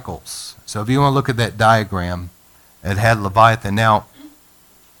cycles. So if you want to look at that diagram, it had Leviathan. Now,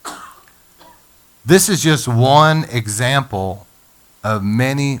 this is just one example of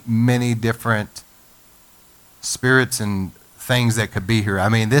many, many different spirits and things that could be here. I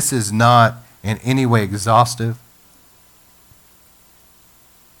mean, this is not in any way exhaustive.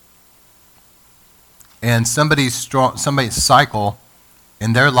 And somebody's cycle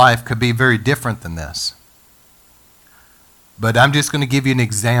in their life could be very different than this. But I'm just going to give you an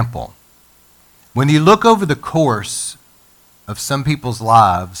example. When you look over the course of some people's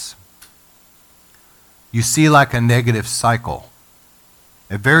lives, you see like a negative cycle.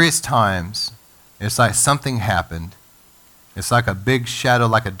 At various times, it's like something happened. It's like a big shadow,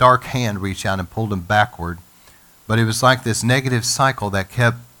 like a dark hand reached out and pulled them backward. But it was like this negative cycle that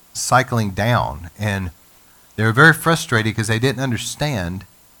kept cycling down. And they were very frustrated because they didn't understand,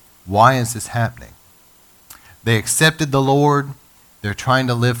 why is this happening? They accepted the Lord. They're trying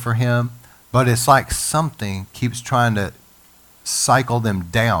to live for Him. But it's like something keeps trying to cycle them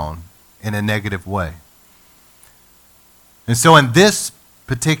down in a negative way. And so in this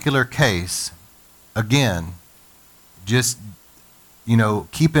particular case, again, just,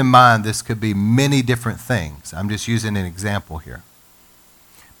 keep in mind this could be many different things. I'm just using an example here.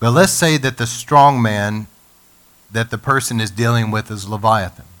 But let's say that the strong man that the person is dealing with is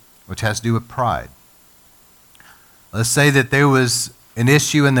Leviathan, which has to do with pride. Let's say that there was an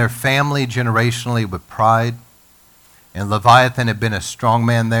issue in their family generationally with pride, and Leviathan had been a strong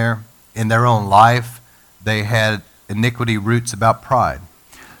man there. In their own life, they had iniquity roots about pride.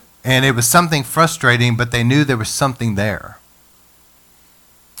 And it was something frustrating, but they knew there was something there.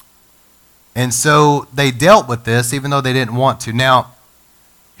 And so they dealt with this, even though they didn't want to. Now,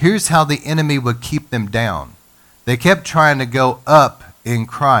 here's how the enemy would keep them down. They kept trying to go up in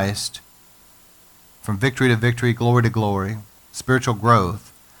Christ from victory to victory, glory to glory, spiritual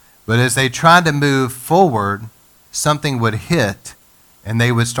growth. But as they tried to move forward, something would hit and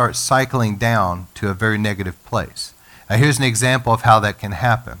they would start cycling down to a very negative place. Now here's an example of how that can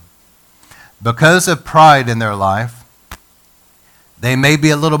happen. Because of pride in their life, they may be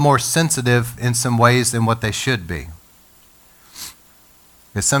a little more sensitive in some ways than what they should be.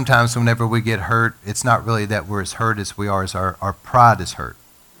 Because sometimes whenever we get hurt, it's not really that we're as hurt as we are, as our pride is hurt.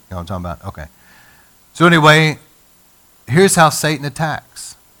 You know what I'm talking about? Okay. So anyway, here's how Satan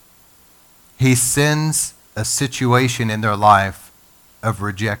attacks. He sends a situation in their life of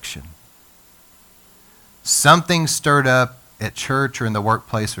rejection. Something stirred up at church or in the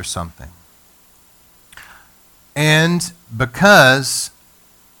workplace or something. And because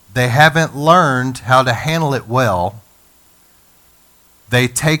they haven't learned how to handle it well, they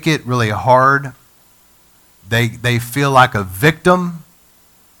take it really hard. They feel like a victim,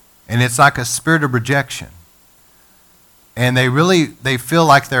 and it's like a spirit of rejection. And they feel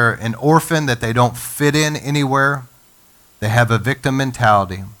like they're an orphan, that they don't fit in anywhere. They have a victim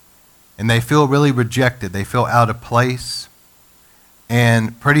mentality, and they feel really rejected. They feel out of place.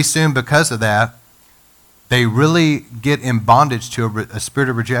 And pretty soon, because of that, they really get in bondage to a spirit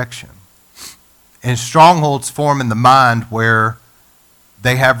of rejection. And strongholds form in the mind where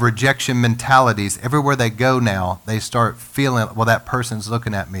they have rejection mentalities. Everywhere they go now, they start feeling, well, that person's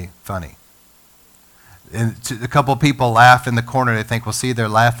looking at me funny. And a couple of people laugh in the corner. They think, well, see, they're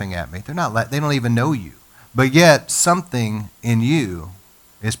laughing at me. They're not. They don't even know you. But yet, something in you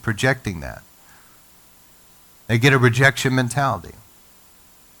is projecting that. They get a rejection mentality.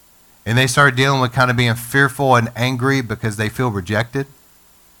 And they start dealing with kind of being fearful and angry because they feel rejected.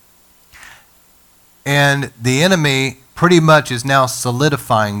 And the enemy pretty much is now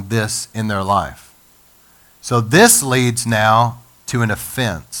solidifying this in their life. So this leads now to an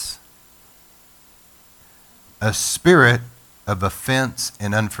offense. A spirit of offense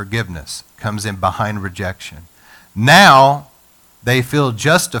and unforgiveness comes in behind rejection. Now they feel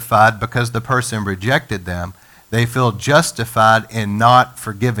justified because the person rejected them. They feel justified in not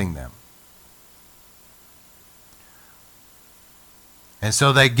forgiving them. And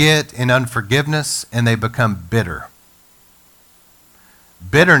so they get in unforgiveness and they become bitter.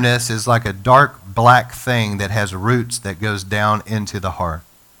 Bitterness is like a dark black thing that has roots that goes down into the heart.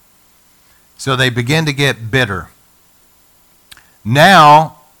 So they begin to get bitter.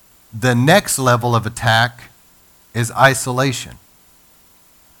 Now, the next level of attack is isolation.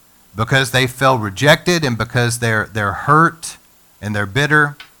 Because they felt rejected and because they're hurt and they're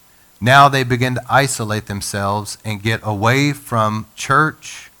bitter, now they begin to isolate themselves and get away from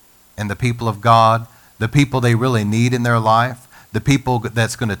church and the people of God, the people they really need in their life, the people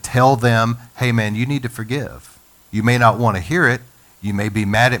that's going to tell them, hey man, you need to forgive. You may not want to hear it. You may be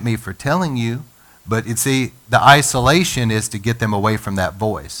mad at me for telling you, but you see, the isolation is to get them away from that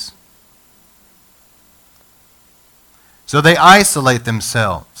voice. So they isolate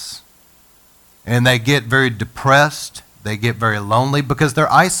themselves and they get very depressed. They get very lonely because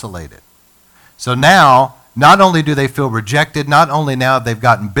they're isolated. So now, not only do they feel rejected, not only now they've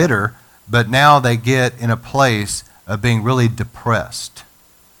gotten bitter, but now they get in a place of being really depressed.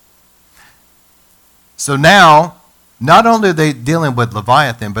 So now, not only are they dealing with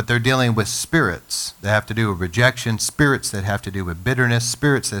Leviathan, but they're dealing with spirits that have to do with rejection, spirits that have to do with bitterness,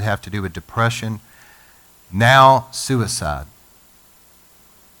 spirits that have to do with depression. Now, suicide.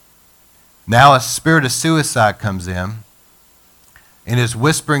 Now a spirit of suicide comes in and is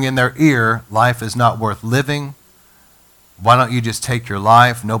whispering in their ear, life is not worth living. Why don't you just take your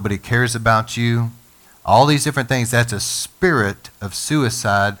life? Nobody cares about you. All these different things, that's a spirit of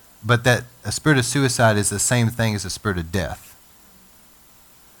suicide, but that a spirit of suicide is the same thing as a spirit of death.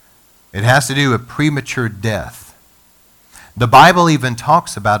 It has to do with premature death. The Bible even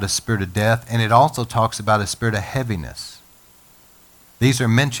talks about a spirit of death, and it also talks about a spirit of heaviness. These are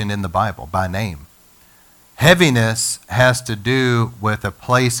mentioned in the Bible by name. Heaviness has to do with a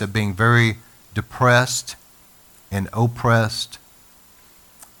place of being very depressed and oppressed.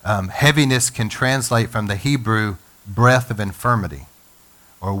 Heaviness can translate from the Hebrew breath of infirmity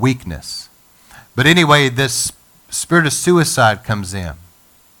or weakness. But anyway, this spirit of suicide comes in.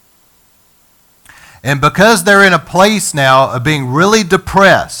 And because they're in a place now of being really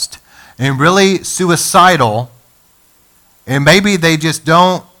depressed and really suicidal, and maybe they just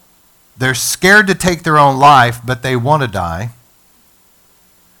don't, they're scared to take their own life, but they want to die.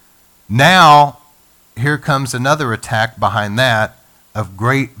 Now, here comes another attack behind that of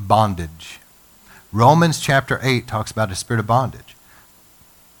great bondage. Romans chapter 8 talks about a spirit of bondage.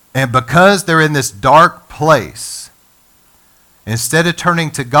 And because they're in this dark place, instead of turning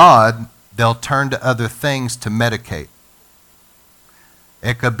to God, they'll turn to other things to medicate.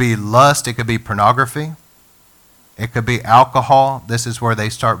 It could be lust, it could be pornography, it could be alcohol. This is where they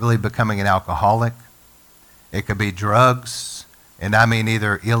start really becoming an alcoholic. It could be drugs, and I mean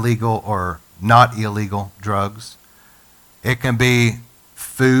either illegal or not illegal drugs. It can be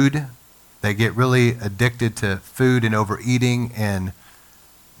food. They get really addicted to food and overeating, and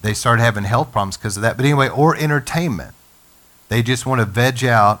they start having health problems because of that. But anyway, or entertainment. They just want to veg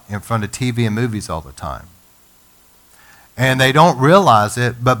out in front of TV and movies all the time. And they don't realize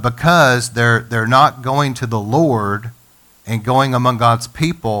it, but because they're not going to the Lord and going among God's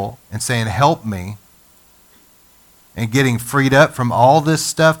people and saying, help me, and getting freed up from all this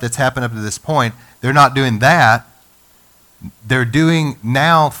stuff that's happened up to this point, they're not doing that. They're doing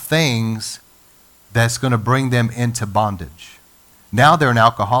now things that's going to bring them into bondage. Now they're an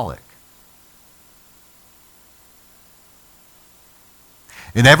alcoholic.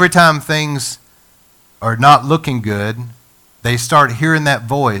 And every time things are not looking good, they start hearing that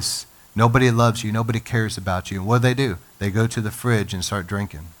voice, nobody loves you, nobody cares about you. And what do? They go to the fridge and start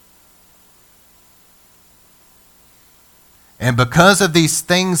drinking. And because of these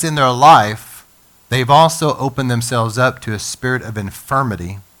things in their life, they've also opened themselves up to a spirit of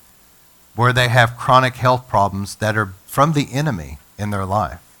infirmity where they have chronic health problems that are from the enemy in their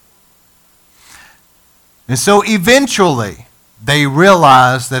life. And so eventually, they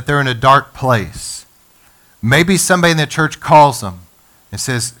realize that they're in a dark place. Maybe somebody in the church calls them and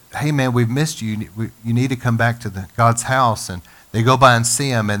says, hey man, we've missed you. You need to come back to God's house. And they go by and see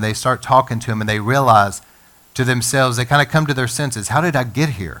him, and they start talking to him, and they realize to themselves, they kind of come to their senses, how did I get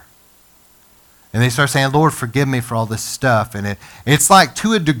here? And they start saying, Lord, forgive me for all this stuff. And it's like,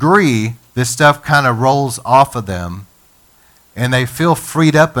 to a degree, this stuff kind of rolls off of them, and they feel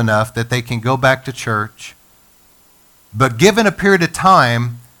freed up enough that they can go back to church. But given a period of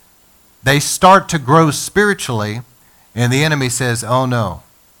time, they start to grow spiritually, and the enemy says, oh no.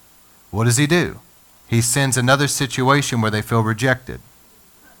 What does he do? He sends another situation where they feel rejected.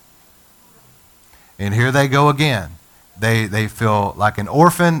 And here they go again. They feel like an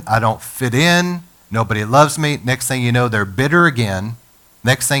orphan. I don't fit in. Nobody loves me. Next thing you know, they're bitter again.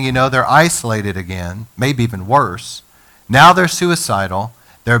 Next thing you know, they're isolated again, maybe even worse. Now they're suicidal.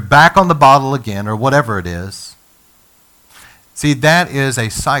 They're back on the bottle again, or whatever it is. See, that is a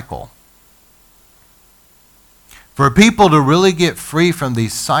cycle. For people to really get free from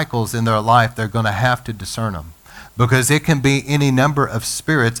these cycles in their life, they're going to have to discern them, because it can be any number of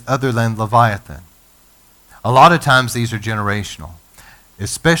spirits other than Leviathan. A lot of times these are generational,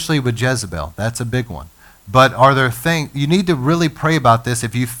 especially with Jezebel. That's a big one. But are there things, you need to really pray about this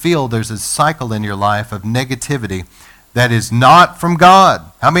if you feel there's a cycle in your life of negativity that is not from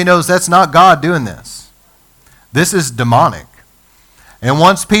God. How many knows that's not God doing this? This is demonic. And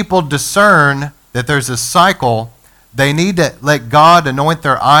once people discern that there's a cycle, they need to let God anoint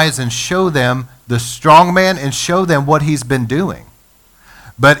their eyes and show them the strong man and show them what he's been doing.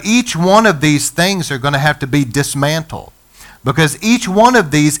 But each one of these things are going to have to be dismantled, because each one of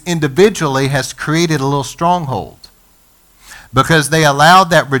these individually has created a little stronghold, because they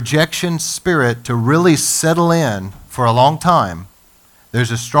allowed that rejection spirit to really settle in for a long time. There's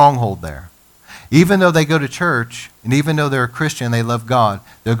a stronghold there. Even though they go to church, and even though they're a Christian and they love God,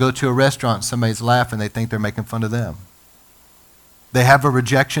 they'll go to a restaurant and somebody's laughing, they think they're making fun of them. They have a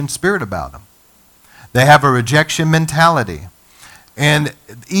rejection spirit about them. They have a rejection mentality. And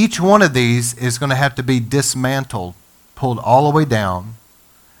each one of these is going to have to be dismantled, pulled all the way down.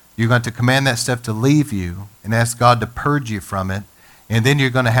 You're going to command that stuff to leave you and ask God to purge you from it. And then you're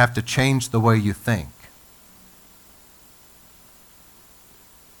going to have to change the way you think.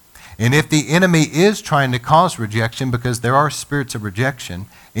 And if the enemy is trying to cause rejection, because there are spirits of rejection,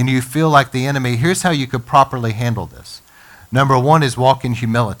 and you feel like the enemy, here's how you could properly handle this. Number one is walk in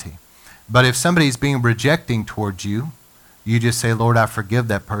humility. But if somebody's being rejecting towards you, you just say, Lord, I forgive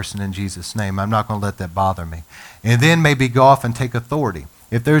that person in Jesus' name. I'm not going to let that bother me. And then maybe go off and take authority.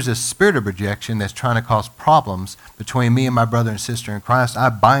 If there's a spirit of rejection that's trying to cause problems between me and my brother and sister in Christ, I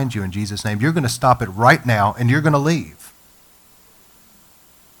bind you in Jesus' name. You're going to stop it right now, and you're going to leave.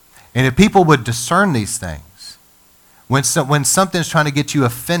 And if people would discern these things, when something's trying to get you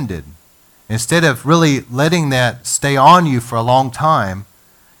offended, instead of really letting that stay on you for a long time,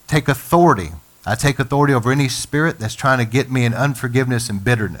 take authority. I take authority over any spirit that's trying to get me in unforgiveness and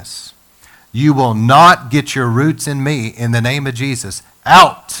bitterness. You will not get your roots in me in the name of Jesus.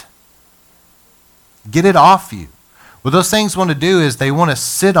 Out. Get it off you. What those things want to do is they want to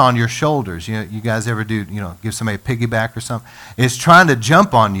sit on your shoulders. You know, you guys ever do, give somebody a piggyback or something? It's trying to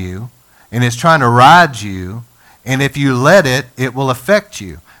jump on you, and it's trying to ride you, and if you let it, it will affect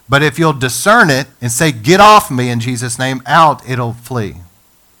you. But if you'll discern it and say, get off me in Jesus' name, out, it'll flee.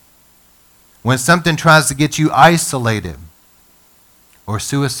 When something tries to get you isolated or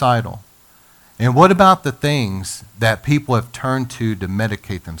suicidal. And what about the things that people have turned to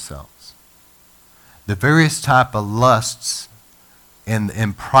medicate themselves? The various type of lusts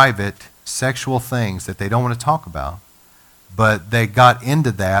in private sexual things that they don't want to talk about, but they got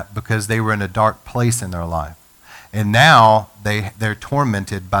into that because they were in a dark place in their life. And now they're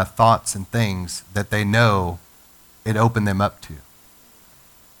tormented by thoughts and things that they know it opened them up to.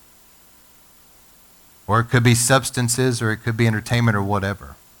 Or it could be substances, or it could be entertainment, or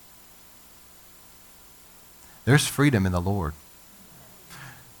whatever. There's freedom in the Lord.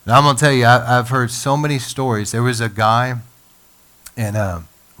 Now I'm going to tell you, I've heard so many stories. There was a guy in a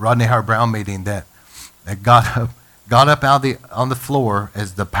Rodney Howard-Browne meeting that got up on the floor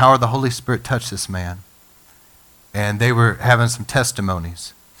as the power of the Holy Spirit touched this man. And they were having some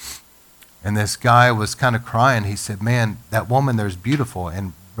testimonies. And this guy was kind of crying. He said, man, that woman there's beautiful.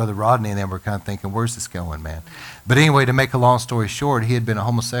 And Brother Rodney and them were kind of thinking, where's this going, man? But anyway, to make a long story short, he had been a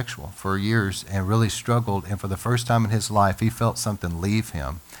homosexual for years and really struggled. And for the first time in his life, he felt something leave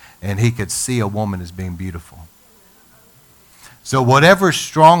him. And he could see a woman as being beautiful. So whatever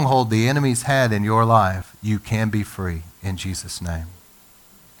stronghold the enemy's had in your life, you can be free. in Jesus' name.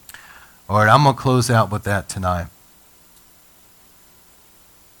 All right, I'm going to close out with that tonight.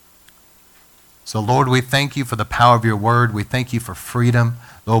 So, Lord, we thank you for the power of your word. We thank you for freedom.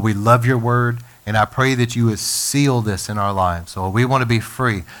 Lord, we love your word, and I pray that you would seal this in our lives. Lord, we want to be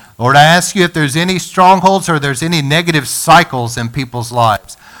free. Lord, I ask you if there's any strongholds or there's any negative cycles in people's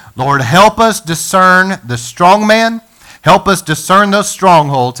lives. Lord, help us discern the strong man. Help us discern those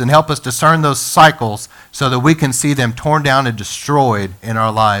strongholds and help us discern those cycles so that we can see them torn down and destroyed in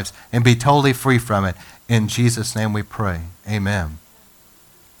our lives and be totally free from it. In Jesus' name we pray. Amen.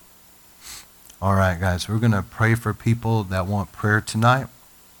 All right, guys, we're going to pray for people that want prayer tonight.